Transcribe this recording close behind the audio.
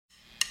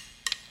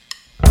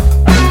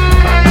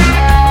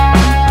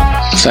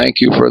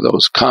Thank you for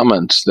those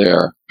comments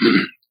there.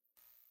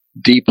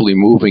 Deeply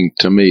moving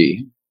to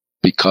me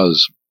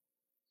because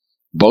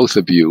both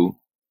of you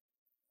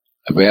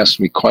have asked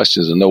me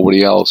questions that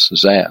nobody else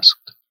has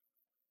asked.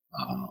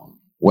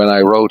 When I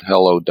wrote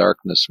Hello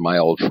Darkness, My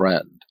Old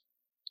Friend,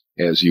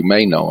 as you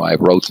may know, I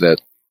wrote that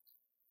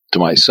to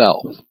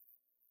myself,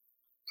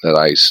 that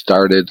I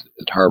started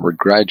at Harvard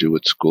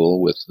Graduate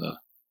School with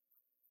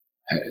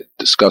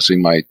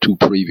discussing my 2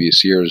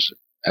 previous years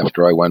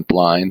after I went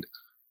blind,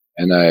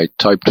 and I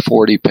typed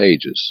 40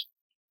 pages.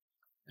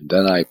 And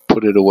then I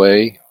put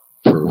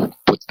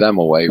them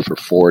away for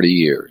 40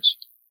 years,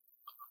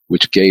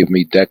 which gave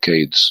me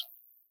decades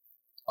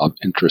of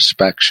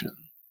introspection.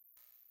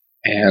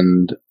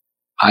 And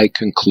I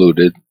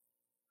concluded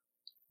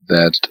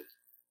that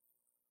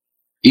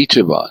each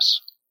of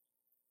us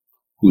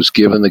who's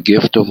given the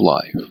gift of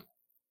life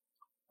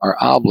are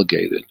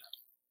obligated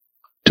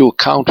to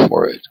account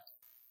for it,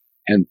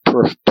 and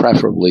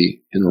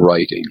preferably in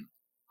writing,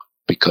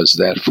 because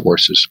that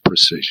forces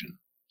precision.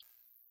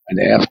 And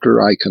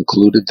after I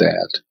concluded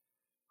that,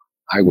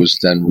 I was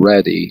then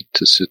ready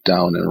to sit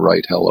down and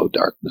write Hello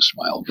Darkness,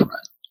 My Old Friend.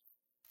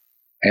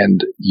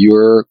 And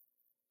your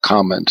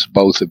comments,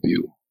 both of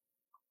you,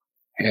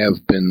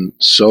 have been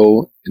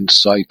so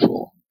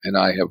insightful, and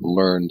I have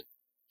learned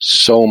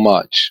so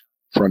much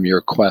from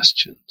your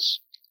questions.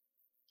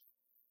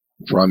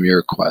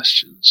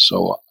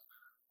 So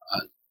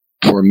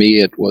for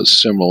me, it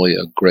was similarly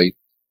a great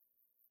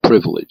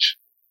privilege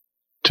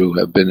to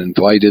have been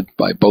invited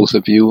by both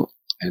of you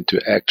and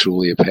to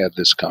actually have had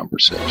this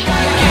conversation.